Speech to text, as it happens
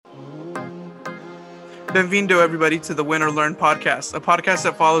Benvindo, everybody, to the Win or Learn podcast, a podcast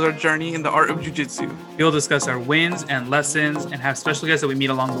that follows our journey in the art of jiu-jitsu. We'll discuss our wins and lessons and have special guests that we meet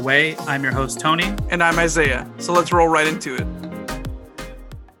along the way. I'm your host, Tony. And I'm Isaiah. So let's roll right into it.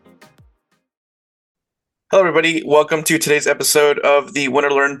 Hello, everybody. Welcome to today's episode of the Win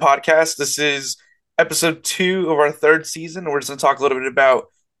or Learn podcast. This is episode 2 of our 3rd season. We're just going to talk a little bit about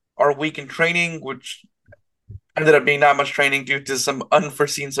our week in training, which ended up being not much training due to some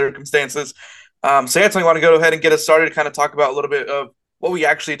unforeseen circumstances. So I want to go ahead and get us started, kind of talk about a little bit of what we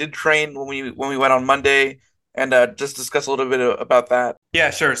actually did train when we went on Monday, and just discuss a little bit about that. Yeah,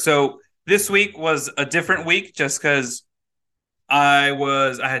 sure. So this week was a different week just because I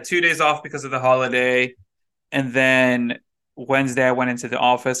had 2 days off because of the holiday, and then Wednesday I went into the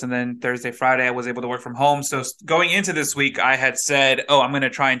office, and then Thursday, Friday I was able to work from home. So going into this week, I had said, I'm going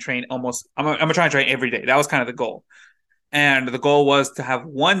to try and train I'm going to try and train every day. That was kind of the goal. And the goal was to have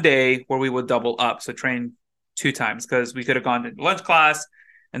one day where we would double up. So train 2 times, because we could have gone to lunch class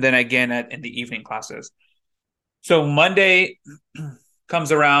and then again in the evening classes. So Monday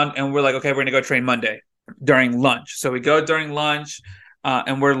comes around and we're like, okay, we're going to go train Monday during lunch. So we go during lunch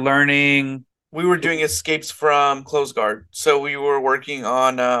and we're learning. We were doing escapes from close guard. So we were working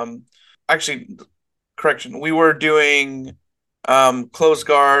on, we were doing close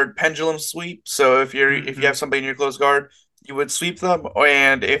guard pendulum sweep. So if you have somebody in your close guard, you would sweep them,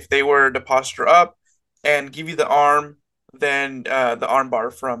 and if they were to posture up and give you the arm, then the arm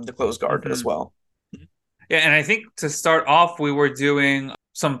bar from the close guard as well. Yeah, and I think to start off, we were doing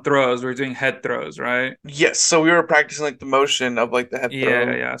some throws. We were doing head throws, right? Yes. So we were practicing like the motion of like the head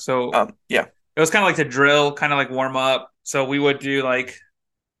throw. Yeah. So it was kind of like the drill, kind of like warm up. So we would do like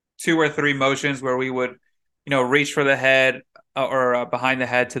 2 or 3 motions where we would, reach for the head or behind the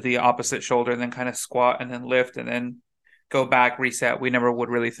head to the opposite shoulder, and then kind of squat and then lift and then go back, reset. We never would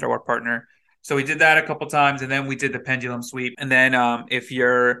really throw our partner. So we did that a couple times, and then we did the pendulum sweep. And then if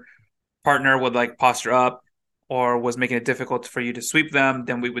your partner would like posture up or was making it difficult for you to sweep them,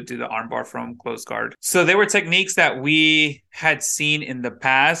 then we would do the armbar from close guard. So they were techniques that we had seen in the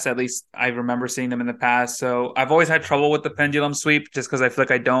past. At least I remember seeing them in the past. So I've always had trouble with the pendulum sweep just because I feel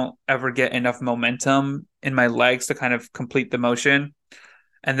like I don't ever get enough momentum in my legs to kind of complete the motion.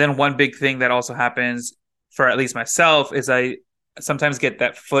 And then one big thing that also happens for at least myself is I sometimes get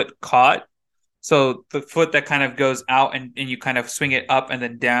that foot caught. So the foot that kind of goes out and you kind of swing it up and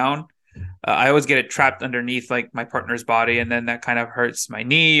then down. I always get it trapped underneath like my partner's body, and then that kind of hurts my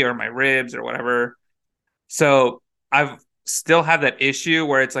knee or my ribs or whatever. So I've still have that issue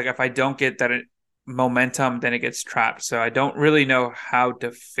where it's like if I don't get that momentum, then it gets trapped. So I don't really know how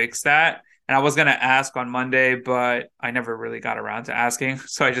to fix that. And I was going to ask on Monday, but I never really got around to asking.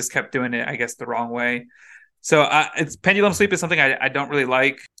 So I just kept doing it, I guess, the wrong way. So it's pendulum sweep is something I don't really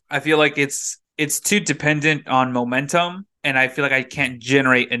like. I feel like it's too dependent on momentum, and I feel like I can't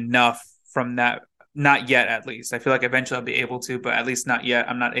generate enough from that. Not yet, at least. I feel like eventually I'll be able to, but at least not yet.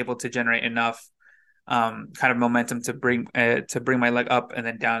 I'm not able to generate enough kind of momentum to bring my leg up and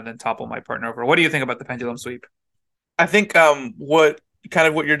then down and then topple my partner over. What do you think about the pendulum sweep? I think what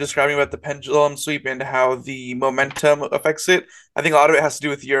you're describing about the pendulum sweep and how the momentum affects it, I think a lot of it has to do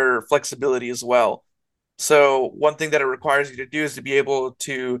with your flexibility as well. So one thing that it requires you to do is to be able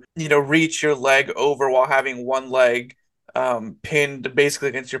to, reach your leg over while having one leg pinned basically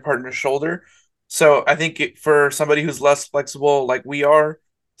against your partner's shoulder. So I think for somebody who's less flexible like we are,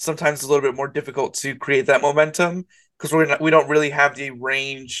 sometimes it's a little bit more difficult to create that momentum because we don't really have the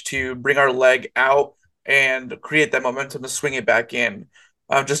range to bring our leg out and create that momentum to swing it back in,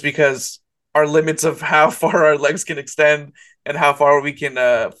 just because our limits of how far our legs can extend and how far we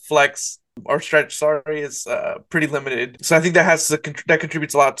can flex or stretch, is pretty limited. So I think that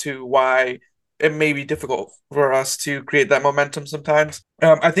contributes a lot to why it may be difficult for us to create that momentum sometimes.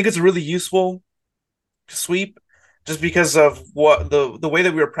 I think it's really useful to sweep just because of what the way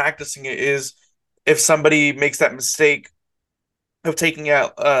that we were practicing it is. If somebody makes that mistake of taking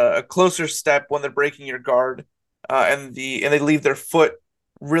a closer step when they're breaking your guard, and they leave their foot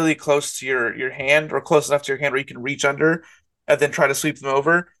really close to your hand or close enough to your hand where you can reach under and then try to sweep them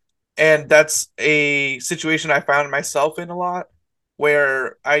over. And that's a situation I found myself in a lot,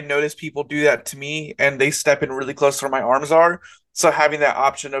 where I notice people do that to me and they step in really close to where my arms are. So having that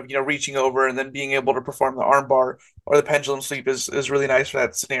option of, reaching over and then being able to perform the arm bar or the pendulum sweep is really nice for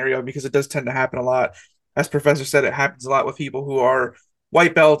that scenario, because it does tend to happen a lot. As Professor said, it happens a lot with people who are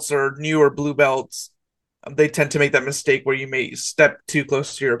white belts or new or blue belts. They tend to make that mistake where you may step too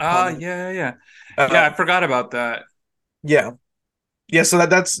close to your opponent. Yeah. I forgot about that. Yeah. Yeah, so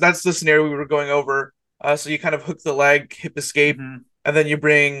that's the scenario we were going over. So you kind of hook the leg, hip escape, and then you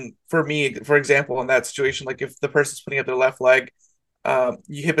bring, for me, for example, in that situation, like if the person's putting up their left leg,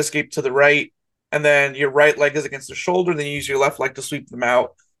 you hip escape to the right, and then your right leg is against the shoulder, then you use your left leg to sweep them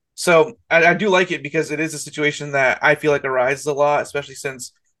out. So I do like it because it is a situation that I feel like arises a lot, especially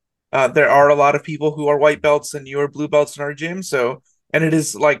since there are a lot of people who are white belts and you are blue belts in our gym. So, and it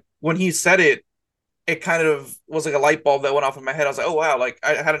is like when he said it, it kind of was like a light bulb that went off in my head. I was like, oh wow, like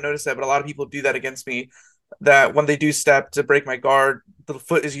I hadn't noticed that, but a lot of people do that against me. That when they do step to break my guard, the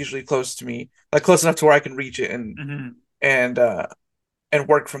foot is usually close to me, like close enough to where I can reach it Hmm. and uh and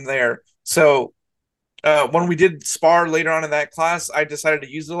work from there. So when we did spar later on in that class, I decided to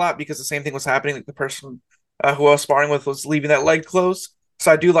use it a lot because the same thing was happening. Like the person who I was sparring with was leaving that leg close,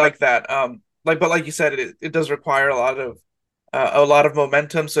 so I do like that. But like you said, it does require a lot of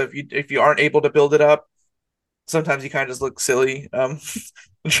momentum. So if you aren't able to build it up, sometimes you kind of just look silly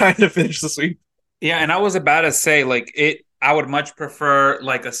trying to finish the sweep. Yeah, and I was about to say like it. I would much prefer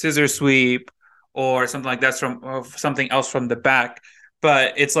like a scissor sweep or something like that's from or something else from the back.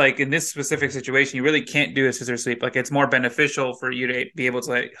 But it's like in this specific situation, you really can't do a scissor sweep. Like it's more beneficial for you to be able to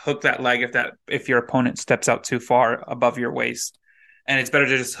like hook that leg if your opponent steps out too far above your waist, and it's better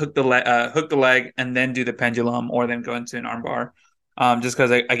to just hook the leg and then do the pendulum or then go into an armbar. Just because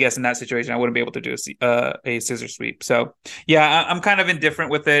I guess in that situation I wouldn't be able to do a scissor sweep. So yeah, I'm kind of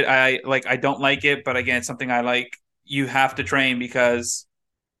indifferent with it. I don't like it, but again, it's something I like. You have to train because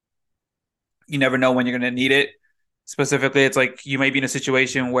you never know when you're going to need it. Specifically, it's like you may be in a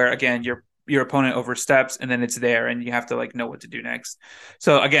situation where again your opponent oversteps and then it's there and you have to like know what to do next.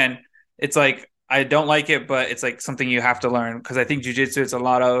 So again, it's like I don't like it, but it's like something you have to learn because I think jujitsu it's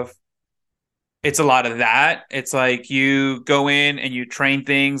a lot of that. It's like you go in and you train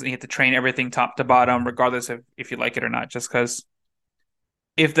things and you have to train everything top to bottom, regardless of if you like it or not, just because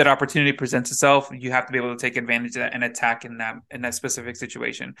if that opportunity presents itself, you have to be able to take advantage of that and attack in that specific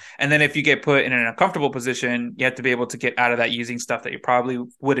situation. And then if you get put in an uncomfortable position, you have to be able to get out of that using stuff that you probably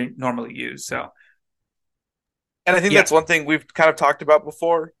wouldn't normally use. So And I think yeah. that's one thing we've kind of talked about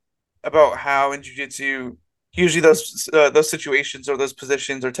before about how in jiu-jitsu usually those situations or those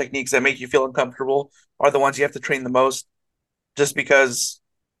positions or techniques that make you feel uncomfortable are the ones you have to train the most just because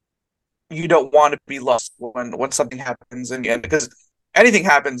you don't want to be lost when something happens and because anything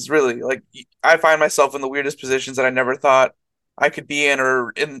happens really like I find myself in the weirdest positions that I never thought I could be in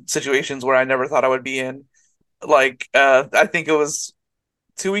or in situations where I never thought I would be in like I think it was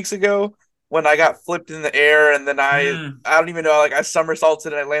 2 weeks ago when I got flipped in the air and then Mm, I don't even know like I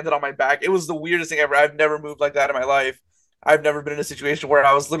somersaulted and I landed on my back. It was the weirdest thing ever. I've never moved like that in my life. I've never been in a situation where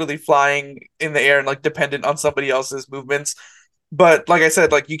I was literally flying in the air and like dependent on somebody else's movements. But like I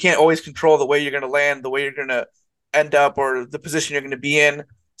said, like you can't always control the way you're going to land, the way you're going to end up, or the position you're going to be in.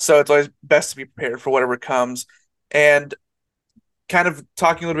 So it's always best to be prepared for whatever comes. And kind of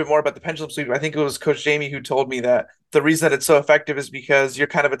talking a little bit more about the pendulum sweep, I think it was Coach Jamie who told me that the reason that it's so effective is because you're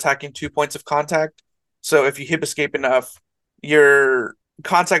kind of attacking 2 points of contact. So if you hip escape enough, you're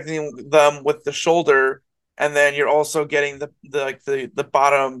contacting them with the shoulder, and then you're also getting the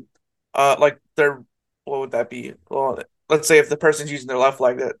bottom, like their what would that be? Well, let's say if the person's using their left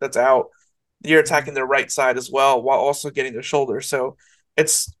leg that's out, you're attacking mhm. their right side as well while also getting their shoulder. So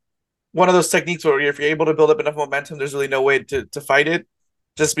it's one of those techniques where if you're able to build up enough momentum, there's really no way to fight it,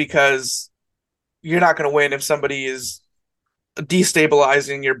 just because you're not going to win if somebody is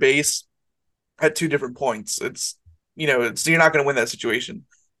destabilizing your base at 2 different points. It's you're not going to win that situation.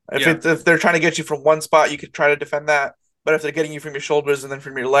 Yeah. If they're trying to get you from one spot, you could try to defend that. But if they're getting you from your shoulders and then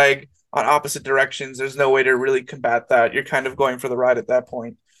from your leg on opposite directions, there's no way to really combat that. You're kind of going for the ride at that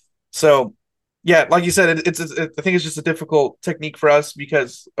point. So, yeah, like you said, I think it's just a difficult technique for us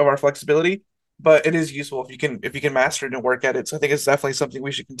because of our flexibility, but it is useful if you can master it and work at it. So I think it's definitely something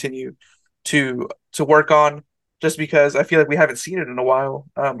we should continue to work on, just because I feel like we haven't seen it in a while.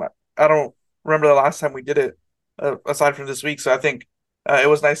 I don't remember the last time we did it aside from this week. So I think it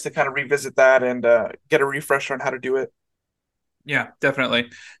was nice to kind of revisit that and get a refresher on how to do it. Yeah,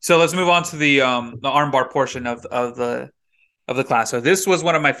 definitely. So let's move on to the armbar portion of the class. So this was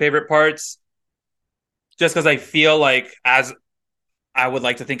one of my favorite parts just because I feel like as I would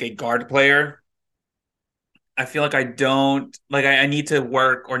like to think a guard player, I feel like I don't like I need to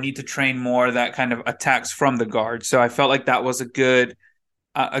work or need to train more that kind of attacks from the guard. So I felt like that was a good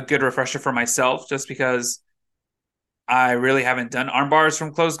refresher for myself just because I really haven't done arm bars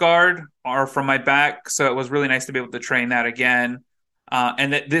from closed guard or from my back. So it was really nice to be able to train that again.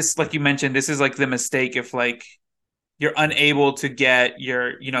 And that this, like you mentioned, this is like the mistake if like you're unable to get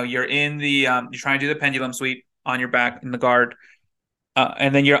you're in the you're trying to do the pendulum sweep on your back in the guard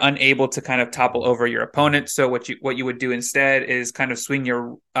and then you're unable to kind of topple over your opponent. So what you would do instead is kind of swing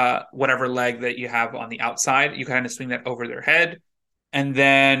your whatever leg that you have on the outside. You kind of swing that over their head, and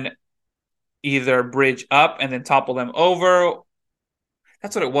then either bridge up and then topple them over.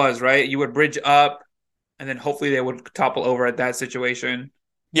 That's what it was, right? You would bridge up, and then hopefully they would topple over at that situation.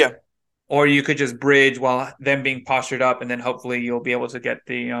 Yeah, Or you could just bridge while them being postured up, and then hopefully you'll be able to get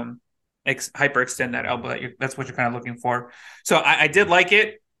the hyperextend that elbow. That's what you're kind of looking for. So I did like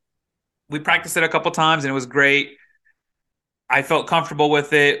it. We practiced it a couple times, and it was great. I felt comfortable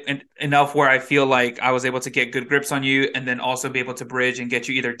with it enough where I feel like I was able to get good grips on you, and then also be able to bridge and get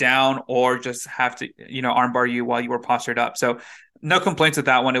you either down or just have to armbar you while you were postured up. So no complaints with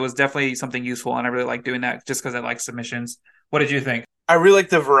that one. It was definitely something useful, and I really like doing that just because I like submissions. What did you think? I really like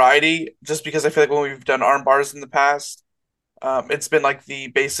the variety just because I feel like when we've done arm bars in the past, it's been like the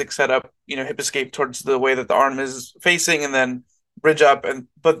basic setup, hip escape towards the way that the arm is facing, and then bridge up. And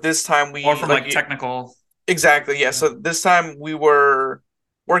but this time Or we from like technical. exactly, yeah. Yeah. So this time we were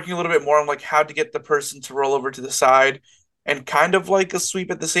working a little bit more on like how to get the person to roll over to the side and kind of like a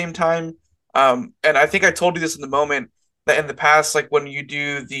sweep at the same time. And I think I told you this in the moment that in the past, like when you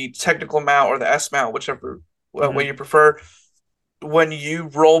do the technical mount or the S mount, whichever way Mm-hmm. you prefer, when you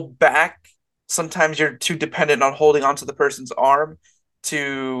roll back, sometimes you're too dependent on holding onto the person's arm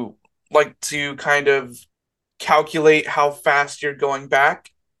to to kind of calculate how fast you're going back.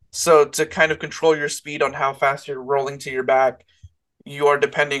 So to kind of control your speed on how fast you're rolling to your back, you are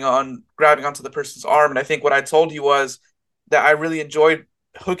depending on grabbing onto the person's arm. And I think what I told you was that I really enjoyed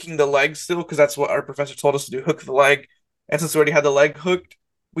hooking the leg still because that's what our professor told us to do, hook the leg. And since we already had the leg hooked,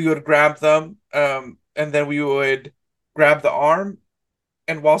 we would grab them, and then we would grab the arm,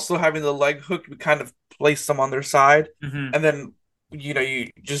 and while still having the leg hooked, we kind of place them on their side, Mm-hmm. and then you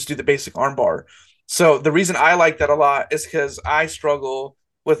just do the basic arm bar. So the reason I like that a lot is because I struggle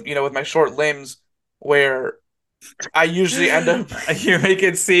with with my short limbs, where I usually end up You make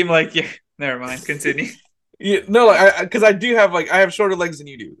it seem like you. Never mind. Continue. no, like because I do have I have shorter legs than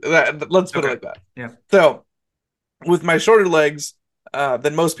you do. Let's put it Okay. like that. Yeah. So with my shorter legs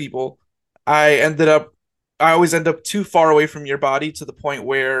than most people, I ended up I always end up too far away from your body to the point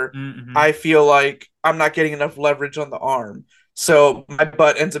where Mm-hmm. I feel like I'm not getting enough leverage on the arm. So my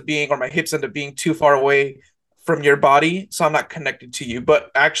butt ends up being or my hips end up being too far away from your body, so I'm not connected to you.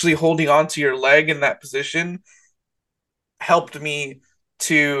 But actually holding on to your leg in that position helped me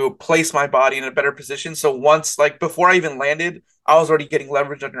to place my body in a better position. So once, like before I even landed, I was already getting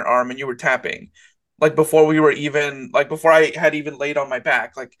leverage on your arm and you were tapping. Like before we were even, like before I had even laid on my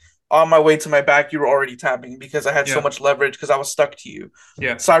back, like on my way to my back, you were already tapping because I had so Yeah. much leverage because I was stuck to you.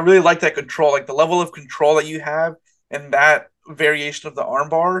 Yeah. So I really like that control, like the level of control that you have and that variation of the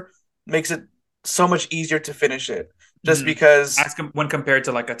armbar makes it so much easier to finish it. Just Mm-hmm. because As when compared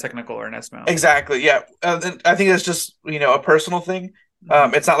to like a technical or an S mount. exactly. Yeah. And I think it's just, a personal thing.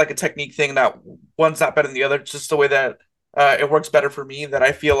 Mm-hmm. It's not like a technique thing that one's not better than the other. It's just the way that it works better for me that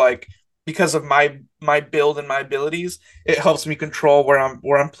I feel like because of my build and my abilities, it helps me control where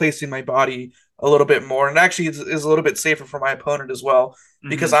I'm placing my body a little bit more. And actually is a little bit safer for my opponent as well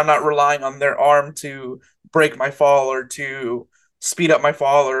because Mm-hmm. I'm not relying on their arm to break my fall or to speed up my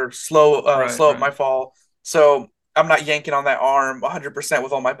fall or Right. slow up Right. my fall. So I'm not yanking on that arm 100%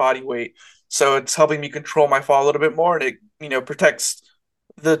 with all my body weight. So it's helping me control my fall a little bit more, and it protects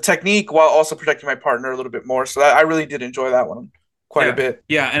the technique while also protecting my partner a little bit more. So I really did enjoy that one quite a Yeah. bit.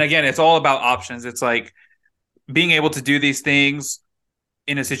 Yeah. And again, it's all about options. It's like being able to do these things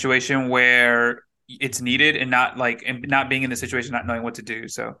in a situation where it's needed and not being in the situation not knowing what to do.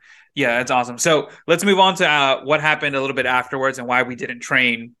 So yeah, that's awesome. So let's move on to what happened a little bit afterwards and why we didn't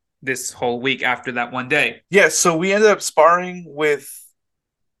train this whole week after that one day. Yeah, so we ended up sparring with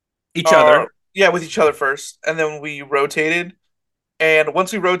Each other. with each other first, and then we rotated. And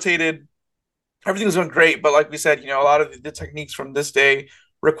once we rotated, everything was going great. But like we said, a lot of the techniques from this day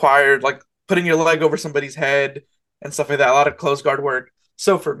required like putting your leg over somebody's head and stuff like that. A lot of close guard work.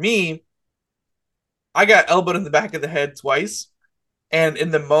 So for me, I got elbowed in the back of the head twice, and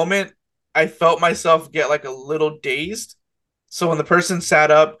in the moment, I felt myself get like a little dazed. So when the person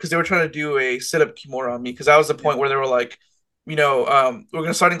sat up, because they were trying to do a sit up kimura on me, because that was the Yeah. point where they were like, we're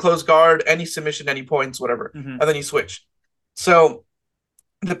gonna start in close guard, any submission, any points, whatever, Mm-hmm. and then you switch. So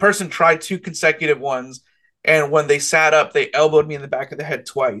the person tried two consecutive ones, and when they sat up, they elbowed me in the back of the head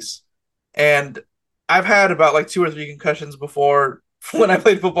twice. And I've had about like two or three concussions before when I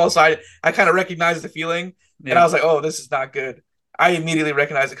played football, so I kind of recognized the feeling, and I Yeah. was like, oh, this is not good. I immediately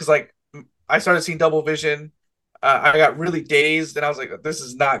recognized it because like I started seeing double vision. I got really dazed, and I was like, this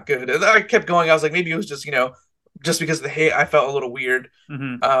is not good. And I kept going. I was like, maybe it was just just because of the hate, I felt a little weird.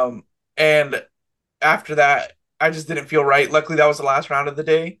 Hmm. Um, and after that, I just didn't feel right. Luckily, that was the last round of the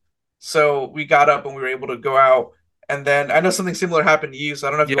day, so we got up and we were able to go out. And then I know something similar happened to you, so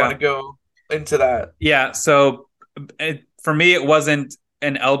I don't know if you want Yeah. to go into that. Yeah. So for me, it wasn't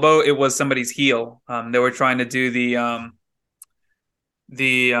an elbow; it was somebody's heel. They were trying to do the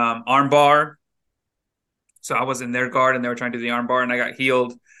arm bar. So I was in their guard, and they were trying to do the arm bar, and I got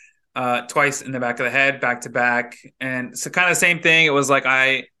healed twice in the back of the head, back to back. And so, kind of same thing. It was like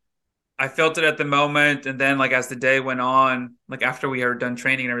I felt it at the moment, and then like as the day went on, like after we were done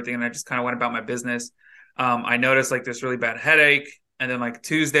training and everything, and I just kind of went about my business. I noticed like this really bad headache, and then like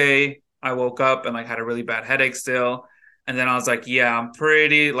Tuesday, I woke up and like had a really bad headache still. And then I was like, yeah, I'm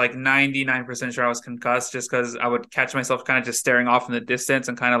pretty like 99% sure I was concussed just because I would catch myself kind of just staring off in the distance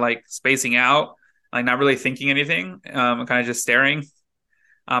and kind of like spacing out, like not really thinking anything, and kind of just staring.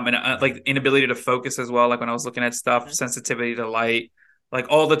 And like inability to focus as well, like when I was looking at stuff, Mhm. sensitivity to light, like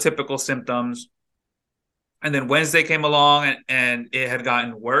all the typical symptoms. And then Wednesday came along and it had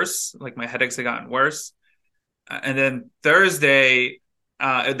gotten worse, like my headaches had gotten worse. And then Thursday,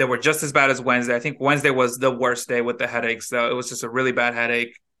 they were just as bad as Wednesday. I think Wednesday was the worst day with the headaches, though. It was just a really bad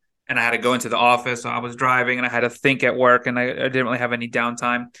headache. And I had to go into the office. So I was driving and I had to think at work and I didn't really have any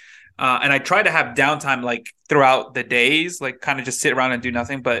downtime. And I tried to have downtime like throughout the days, like kind of just sit around and do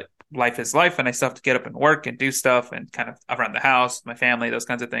nothing. But life is life and I still have to get up and work and do stuff and kind of around the house, my family, those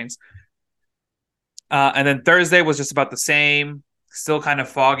kinds of things. And then Thursday was just about the same, still kind of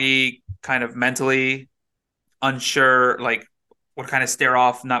foggy, kind of mentally unsure, like would kind of stare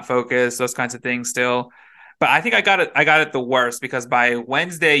off, not focus, those kinds of things still. But I think I got it the worst because by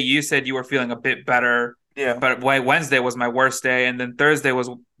Wednesday you said you were feeling a bit better, Yeah, but Wednesday was my worst day, and then Thursday was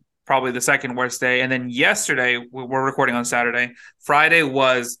probably the second worst day, and then yesterday we're recording on Saturday. Friday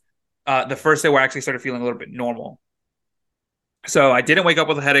was the first day where I actually started feeling a little bit normal. So I didn't wake up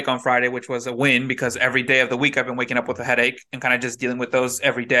with a headache on Friday, which was a win because every day of the week I've been waking up with a headache and kind of just dealing with those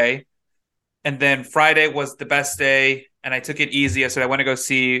every day. And then Friday was the best day, and I took it easy. So I went to go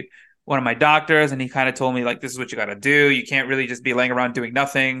see one of my doctors, and he kind of told me like, "This is what you got to do. You can't really just be laying around doing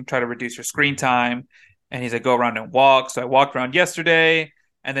nothing. Try to reduce your screen time." And he's like, "Go around and walk." So I walked around yesterday,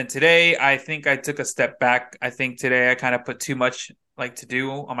 and then today I think I took a step back. I think today I kind of put too much like to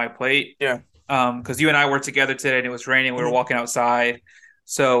do on my plate. yeah. Because you and I were together today, and it was raining. We were Mhm. walking outside,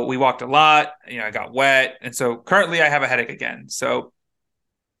 so we walked a lot. I got wet, and so currently I have a headache again. So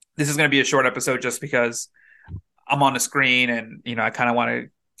this is going to be a short episode just because I'm on the screen and I kind of want to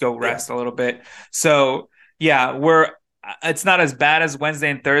go Yeah, rest a little bit. So yeah, we're it's not as bad as Wednesday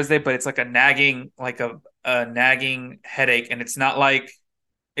and Thursday, but it's like a nagging a nagging headache, and it's not like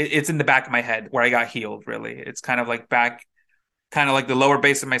it's in the back of my head where I got healed. Really, it's kind of like back, kind of like the lower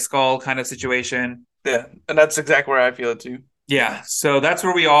base of my skull kind of situation. yeah, and that's exactly where I feel it too. Yeah, so that's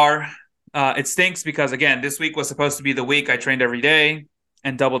where we are. It stinks because again, this week was supposed to be the week I trained every day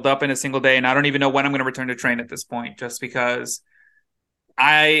and doubled up in a single day, and I don't even know when I'm going to return to train at this point, just because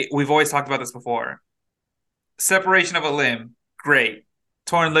we've always talked about this before. Separation of a limb, great.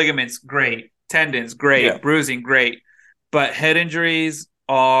 Torn ligaments, great. Tendons, Yeah, great. Bruising, great. But head injuries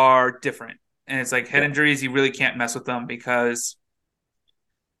are different, and it's like head yeah, injuries, you really can't mess with them because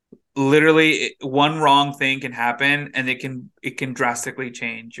literally one wrong thing can happen and it can drastically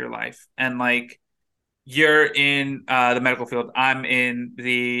change your life. And like you're in the medical field, I'm in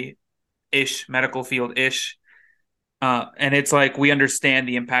the ish medical field ish, and it's like we understand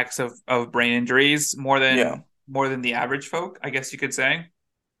the impacts of brain injuries yeah, more than the average folk, I guess you could say.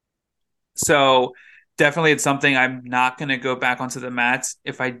 So definitely it's something I'm not going to go back onto the mats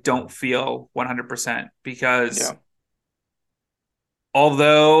if I don't feel 100%, because yeah,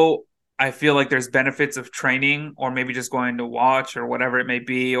 although I feel like there's benefits of training or maybe just going to watch or whatever it may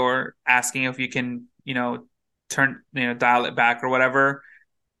be, or asking if you can, dial it back or whatever,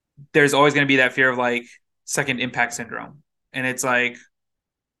 there's always going to be that fear of like second impact syndrome. And it's like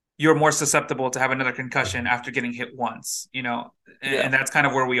you're more susceptible to have another concussion after getting hit once, and yeah, that's kind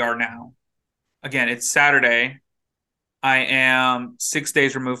of where we are now. Again, it's Saturday. I am 6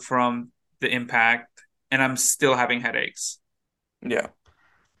 days removed from the impact and I'm still having headaches. yeah.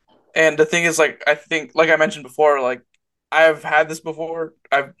 And the thing is, like, I think, like I mentioned before, like, I've had this before,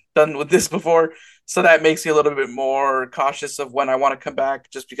 I've done with this before, so that makes me a little bit more cautious of when I want to come back,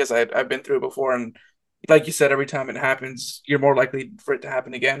 just because I've been through it before, and like you said, every time it happens, you're more likely for it to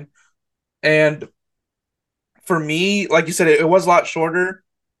happen again. And for me, like you said, it was a lot shorter.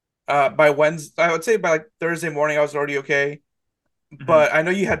 By Wednesday, I would say by like Thursday morning, I was already okay. Hmm. but I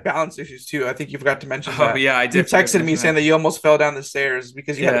know you had balance issues too. I think you forgot to mention Oh that. yeah, I You did forget to texted me mention saying that. that you almost fell down the stairs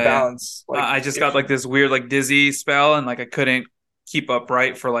because you had a Yeah, yeah. balance like I just got like issue. this weird like dizzy spell and like I couldn't keep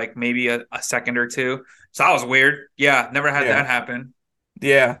upright for like maybe a second or two. So that was weird. Yeah, never had Yeah, that happen.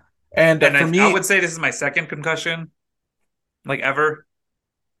 yeah. And And for I me, would say this is my second concussion, like ever.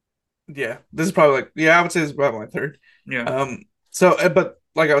 yeah, this is probably like yeah, I would say this is probably my third. Yeah. Um, but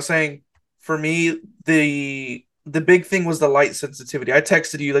like I was saying, for me, the big thing was the light sensitivity. I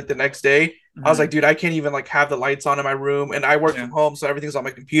texted you like the next day. I was like, Hmm. dude, I can't even like have the lights on in my room, and I work Yeah. from home, so everything's on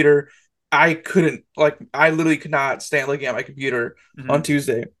my computer. I couldn't like I literally could not stand looking at my computer on Hmm.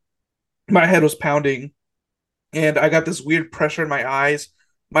 Tuesday. My head was pounding, and I got this weird pressure in my eyes.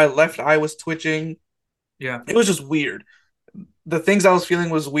 My left eye was twitching. Yeah. It was just weird. The things I was feeling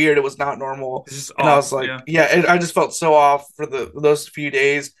was weird. It was not normal. It's just And I off. was like, Yeah. yeah, I just felt so off for those few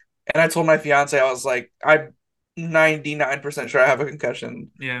days. And I told my fiance, I was like, I'm 99% sure I have a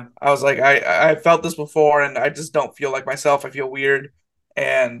concussion. Yeah. I was like, I felt this before and I just don't feel like myself. I feel weird.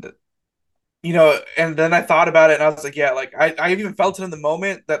 And and then I thought about it and I was like, yeah, like I even felt it in the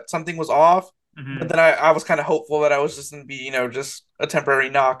moment that something was off, but Hmm. then I was kind of hopeful that I was just gonna be, just a temporary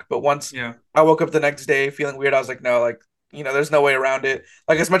knock. But once Yeah. I woke up the next day feeling weird, I was like, no, like, there's no way around it.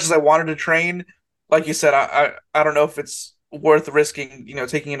 Like as much as I wanted to train, like you said, I don't know if it's worth risking,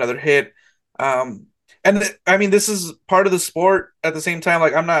 taking another hit. Um, I mean, this is part of the sport at the same time.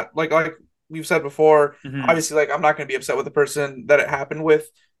 Like I'm not like we've said before, Hmm. obviously, like I'm not gonna be upset with the person that it happened with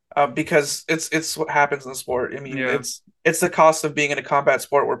because it's what happens in the sport. I mean, Yeah. it's the cost of being in a combat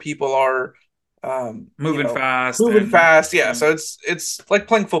sport where people are, um, you Moving know, fast moving and fast. Yeah, yeah. so it's like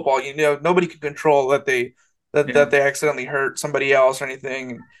playing football. Nobody can control Yeah. that they accidentally hurt somebody else or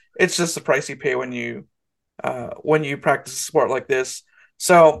anything. It's just the price you pay when you practice a sport like this.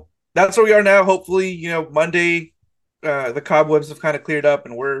 So that's where we are now. Hopefully, Monday, the cobwebs have kind of cleared up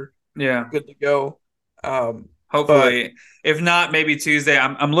and we're Yeah. good to go. Um, but Hopefully. If not, maybe Tuesday.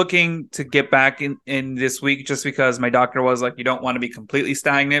 I'm looking to get back in this week just because my doctor was like, you don't want to be completely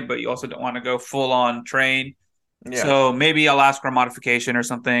stagnant, but you also don't want to go full on train. yeah, So maybe I'll ask for a modification or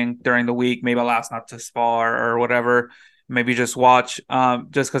something during the week. Maybe I'll ask not to spar or whatever. Maybe just watch.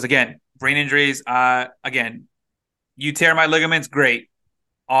 Just because again, brain injuries. Again, you tear my ligaments, great,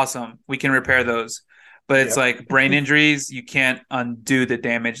 awesome. We can repair those. But it's yep, like brain injuries, you can't undo the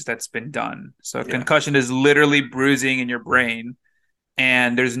damage that's been done. So yeah, concussion is literally bruising in your brain,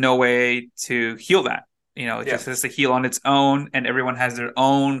 and there's no way to heal that. It yeah. just has to heal on its own, and everyone has their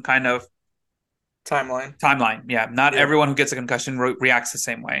own kind of Timeline. timeline. Yeah, not Yeah. everyone who gets a concussion reacts the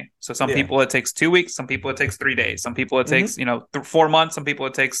same way. So some Yeah. people it takes 2 weeks, some people it takes 3 days, some people it takes Hmm. 4 months, some people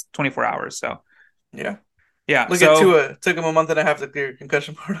it takes 24 hours. So Yeah. yeah, Look at so Tua. Took him a month and a half to clear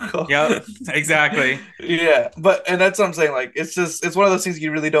concussion protocol. yep, exactly. Yeah. And that's what I'm saying. Like, it's one of those things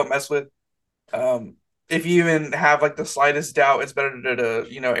you really don't mess with. Um, if you even have like the slightest doubt, it's better to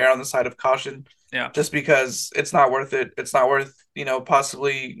err on the side of caution, Yeah, just because it's not worth it. It's not worth,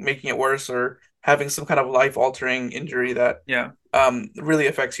 possibly making it worse or having some kind of life altering injury that yeah, really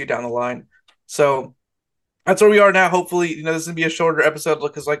affects you down the line. So that's where we are now. Hopefully, this is gonna be a shorter episode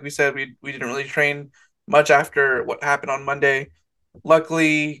because, like we said, we didn't really train much after what happened on Monday.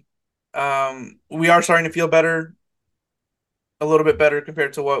 Luckily, we are starting to feel better, a little bit better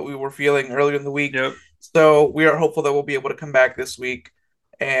compared to what we were feeling earlier in the week. yep. So we are hopeful that we'll be able to come back this week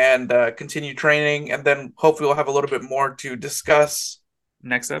and continue training, and then hopefully we'll have a little bit more to discuss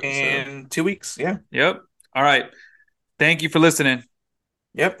Next episode. in 2 weeks. Yeah. Yep. All right. Thank you for listening.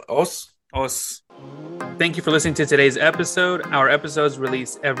 Yep. Os. Os. Thank you for listening to today's episode. Our episodes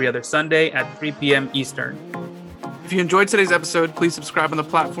release every other Sunday at 3 p.m. Eastern. If you enjoyed today's episode, please subscribe on the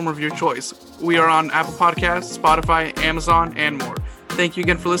platform of your choice. We are on Apple Podcasts, Spotify, Amazon, and more. Thank you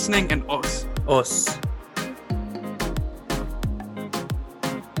again for listening, and os. Os.